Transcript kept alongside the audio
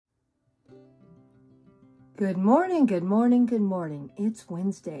Good morning, good morning, good morning. It's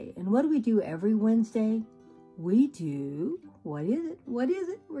Wednesday. And what do we do every Wednesday? We do, what is it? What is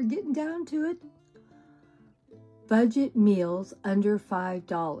it? We're getting down to it. Budget meals under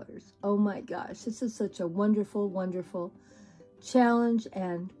 $5. Oh my gosh, this is such a wonderful, wonderful challenge.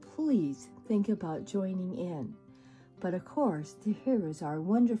 And please think about joining in. But of course, here is our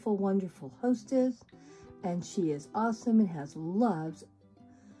wonderful, wonderful hostess. And she is awesome and loves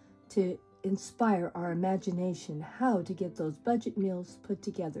to inspire our imagination how to get those budget meals put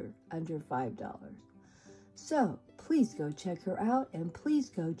together under $5. So please go check her out, and please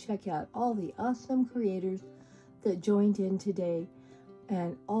go check out all the awesome creators that joined in today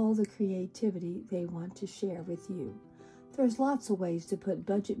and all the creativity they want to share with you. There's lots of ways to put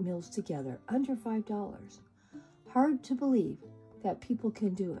budget meals together under $5. Hard to believe that people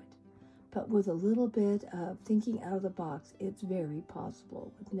can do it, but with a little bit of thinking out of the box, it's very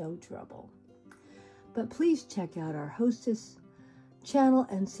possible with no trouble. But please check out our hostess channel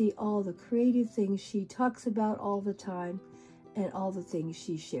and see all the creative things she talks about all the time and all the things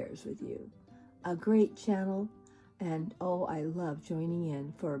she shares with you. A great channel, and oh, I love joining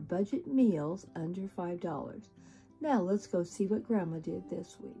in for budget meals under $5. Now let's go see what Grandma did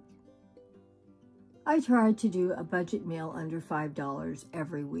this week. I tried to do a budget meal under $5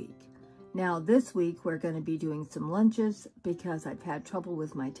 every week. Now this week we're going to be doing some lunches because I've had trouble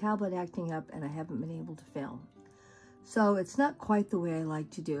with my tablet acting up and I haven't been able to film. So it's not quite the way I like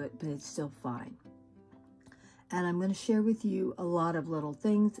to do it, but it's still fine. And I'm going to share with you a lot of little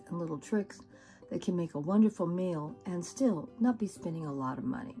things and little tricks that can make a wonderful meal and still not be spending a lot of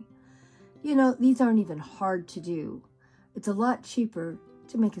money. You know, these aren't even hard to do. It's a lot cheaper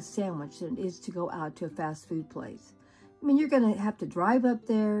to make a sandwich than it is to go out to a fast food place. I mean, you're going to have to drive up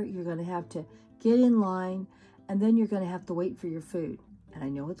there, you're going to have to get in line, and then you're going to have to wait for your food. And I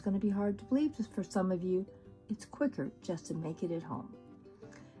know it's going to be hard to believe just for some of you. It's quicker just to make it at home.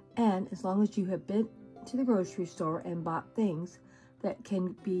 And as long as you have been to the grocery store and bought things that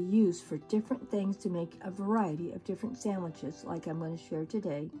can be used for different things to make a variety of different sandwiches like I'm going to share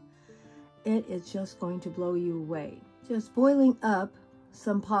today, it is just going to blow you away. Just boiling up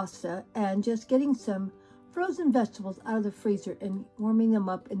some pasta and just getting some frozen vegetables out of the freezer and warming them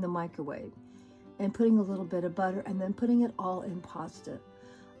up in the microwave and putting a little bit of butter and then putting it all in pasta.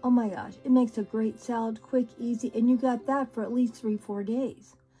 Oh my gosh, it makes a great salad, quick, easy, and you got that for at least 3-4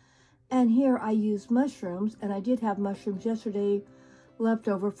 days. And here I use mushrooms, and I did have mushrooms yesterday left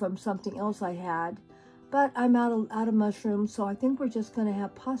over from something else I had, but I'm out of mushrooms, so I think we're just going to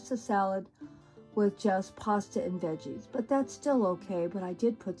have pasta salad with just pasta and veggies. But that's still okay, but I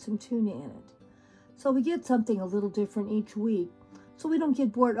did put some tuna in it. So we get something a little different each week, so we don't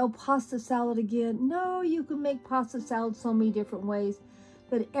get bored. Oh, pasta salad again. No, you can make pasta salad so many different ways,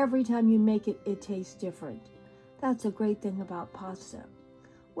 but every time you make it, it tastes different. That's a great thing about pasta.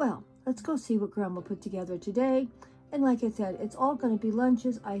 Well, let's go see what Grandma put together today. And like I said, it's all going to be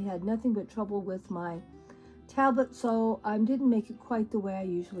lunches. I had nothing but trouble with my tablet, so I didn't make it quite the way I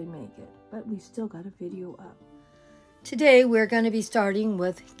usually make it, but we still got a video up. Today we're going to be starting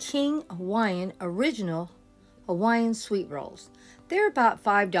with King Hawaiian Original Hawaiian Sweet Rolls. They're about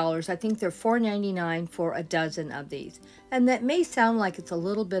 $5. I think they're $4.99 for a dozen of these. And that may sound like it's a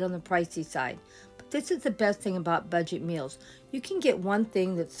little bit on the pricey side, but this is the best thing about budget meals. You can get one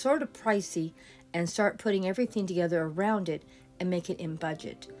thing that's sort of pricey and start putting everything together around it and make it in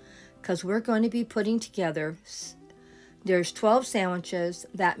budget. Because we're going to be putting together, there's 12 sandwiches.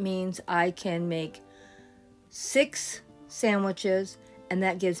 That means I can make 6 sandwiches, and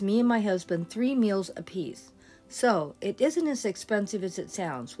that gives me and my husband 3 meals apiece. So it isn't as expensive as it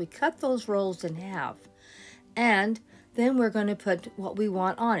sounds. We cut those rolls in half, and then we're going to put what we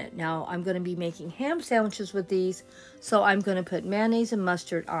want on it. Now I'm going to be making ham sandwiches with these, so I'm going to put mayonnaise and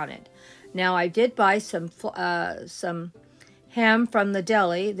mustard on it. Now I did buy some ham from the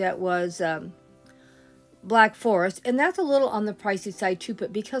deli that was Black Forest, and that's a little on the pricey side too,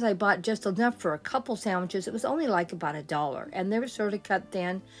 but because I bought just enough for a couple sandwiches, it was only like about $1, and they were sort of cut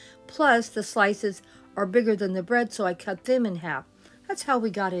thin, plus the slices are bigger than the bread, so I cut them in half. That's how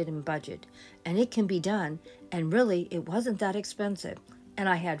we got it in budget, and it can be done, and really it wasn't that expensive, and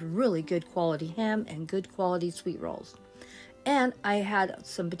I had really good quality ham and good quality sweet rolls. And I had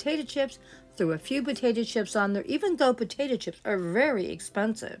some potato chips, threw a few potato chips on there, even though potato chips are very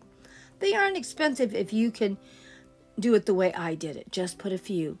expensive. They aren't expensive if you can do it the way I did it. Just put a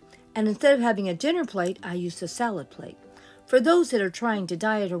few. And instead of having a dinner plate, I used a salad plate. For those that are trying to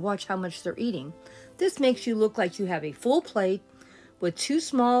diet or watch how much they're eating, this makes you look like you have a full plate with 2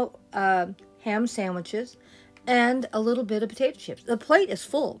 small ham sandwiches and a little bit of potato chips. The plate is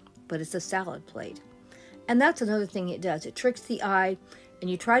full, but it's a salad plate. And that's another thing it does. It tricks the eye, and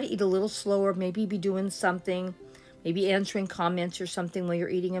you try to eat a little slower, maybe be doing something, maybe answering comments or something while you're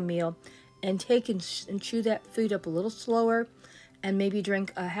eating a meal, and take and chew that food up a little slower, and maybe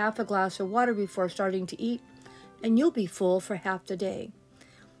drink a half a glass of water before starting to eat, and you'll be full for half the day.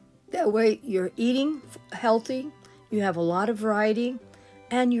 That way you're eating healthy, you have a lot of variety,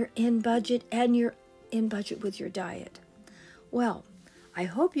 and you're in budget, with your diet. Well, I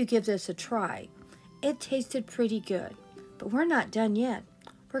hope you give this a try. It tasted pretty good, but we're not done yet.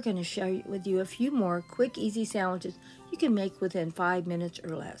 We're going to share with you a few more quick, easy sandwiches you can make within 5 minutes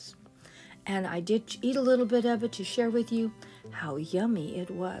or less. And I did eat a little bit of it to share with you how yummy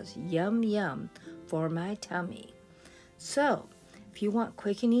it was. Yum, yum for my tummy. So, if you want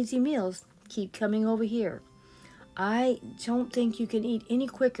quick and easy meals, keep coming over here. I don't think you can eat any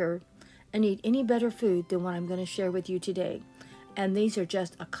quicker and eat any better food than what I'm going to share with you today. And these are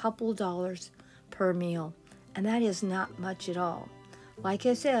just a couple dollars per meal. And that is not much at all. Like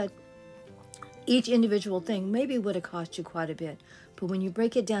I said, each individual thing maybe would have cost you quite a bit. But when you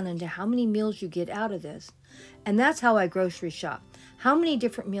break it down into how many meals you get out of this, and that's how I grocery shop. How many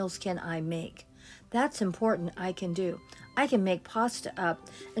different meals can I make? That's important. I can do. I can make pasta up.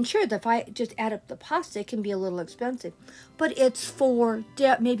 And sure, if I just add up the pasta, it can be a little expensive. But it's for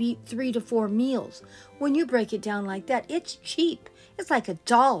maybe 3 to 4 meals. When you break it down like that, it's cheap. It's like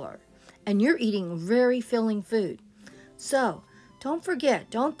 $1. And you're eating very filling food. So, don't forget.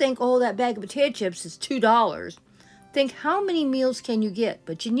 Don't think, oh, that bag of potato chips is $2. Think how many meals can you get.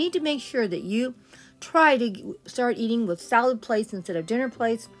 But you need to make sure that you try to start eating with salad plates instead of dinner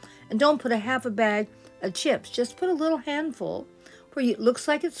plates. And don't put a half a bag of chips. Just put a little handful where it looks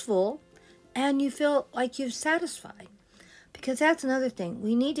like it's full and you feel like you're satisfied. Because that's another thing.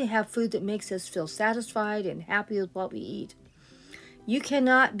 We need to have food that makes us feel satisfied and happy with what we eat. You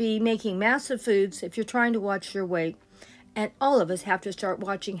cannot be making massive foods if you're trying to watch your weight. And all of us have to start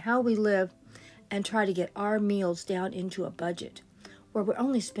watching how we live and try to get our meals down into a budget where we're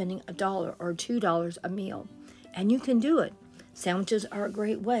only spending $1 or $2 a meal. And you can do it. Sandwiches are a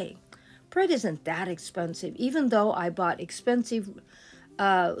great way. Bread isn't that expensive, even though I bought expensive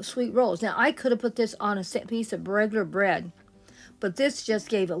sweet rolls. Now, I could have put this on a piece of regular bread, but this just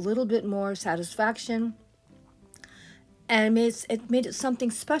gave a little bit more satisfaction, and it made it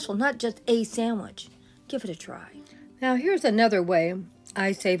something special, not just a sandwich. Give it a try. Now, here's another way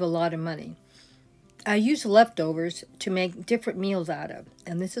I save a lot of money. I use leftovers to make different meals out of,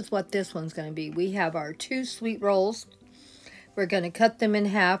 and this is what this one's going to be. We have our 2 sweet rolls. We're going to cut them in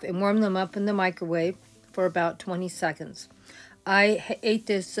half and warm them up in the microwave for about 20 seconds. I ate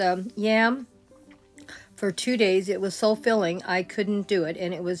this yam for 2 days. It was so filling, I couldn't do it,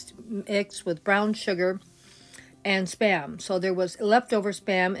 and it was mixed with brown sugar and Spam. So there was leftover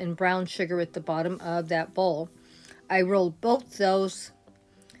Spam and brown sugar at the bottom of that bowl. I rolled both those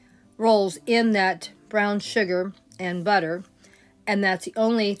rolls in that brown sugar and butter, and that's the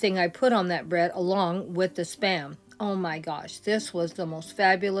only thing I put on that bread along with the Spam. Oh my gosh, this was the most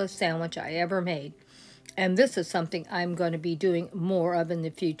fabulous sandwich I ever made. And this is something I'm going to be doing more of in the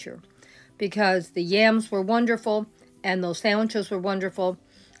future, because the yams were wonderful and those sandwiches were wonderful,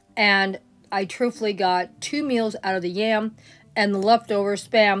 and I truthfully got 2 meals out of the yam, and the leftover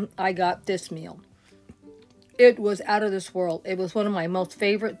Spam, I got this meal. It was out of this world. It was one of my most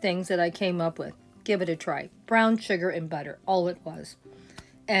favorite things that I came up with. Give it a try. Brown sugar and butter, all it was.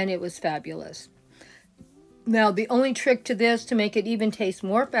 And it was fabulous. Now, the only trick to this, to make it even taste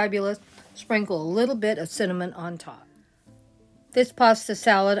more fabulous, sprinkle a little bit of cinnamon on top. This pasta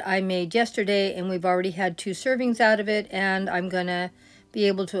salad I made yesterday, and we've already had 2 servings out of it, and I'm going to be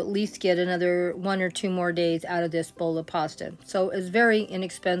able to at least get another 1 or 2 more days out of this bowl of pasta. So it's very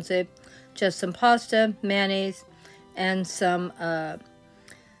inexpensive. Just some pasta, mayonnaise, and some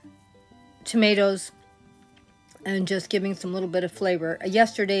tomatoes, and just giving some little bit of flavor.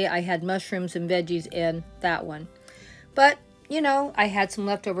 Yesterday I had mushrooms and veggies in that one. But, you know, I had some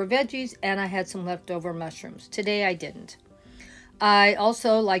leftover veggies and I had some leftover mushrooms. Today I didn't. I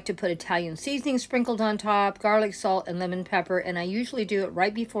also like to put Italian seasoning sprinkled on top, garlic, salt, and lemon pepper, and I usually do it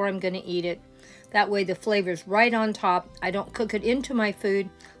right before I'm going to eat it. That way the flavor's right on top. I don't cook it into my food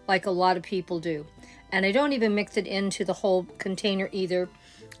like a lot of people do. And I don't even mix it into the whole container either.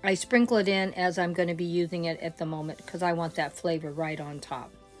 I sprinkle it in as I'm going to be using it at the moment, because I want that flavor right on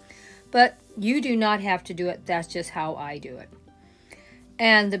top. But you do not have to do it. That's just how I do it.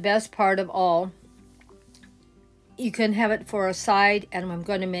 And the best part of all, you can have it for a side, and I'm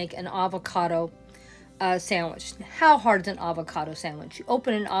going to make an avocado sandwich. How hard is an avocado sandwich? You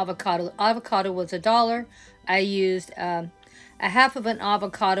open an avocado. Avocado was $1. I used a a half of an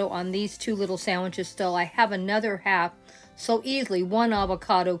avocado on these 2 little sandwiches still. I have another half, so easily 1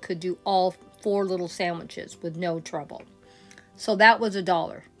 avocado could do all 4 little sandwiches with no trouble. So that was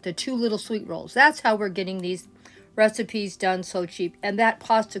 $1. The 2 little sweet rolls. That's how we're getting these recipes done so cheap. And that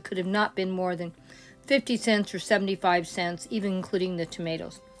pasta could have not been more than 50 cents or 75 cents, even including the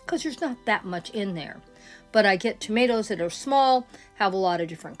tomatoes, because there's not that much in there. But I get tomatoes that are small, have a lot of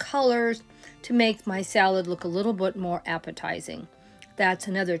different colors, to make my salad look a little bit more appetizing. That's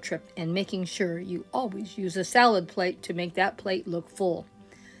another trick, and making sure you always use a salad plate to make that plate look full.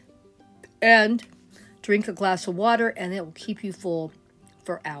 And drink a glass of water, and it will keep you full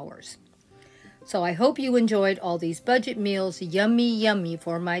for hours. So I hope you enjoyed all these budget meals. Yummy, yummy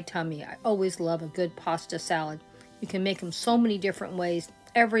for my tummy. I always love a good pasta salad. You can make them so many different ways.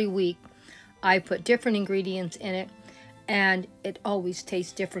 Every week I put different ingredients in it, and it always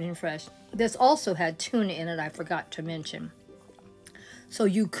tastes different and fresh. This also had tuna in it, I forgot to mention. So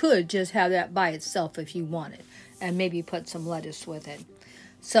you could just have that by itself if you wanted, and maybe put some lettuce with it.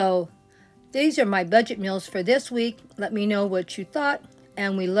 So these are my budget meals for this week. Let me know what you thought.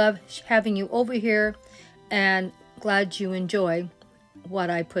 And we love having you over here, and glad you enjoy what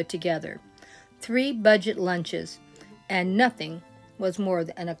I put together. 3 budget lunches, and nothing was more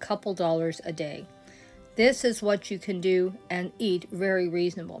than a couple dollars a day. This is what you can do and eat very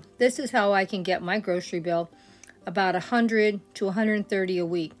reasonable. This is how I can get my grocery bill about $100 to $130 a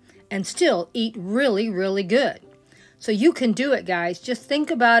week and still eat really, really good. So you can do it, guys. Just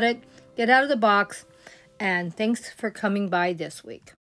think about it. Get out of the box. And thanks for coming by this week.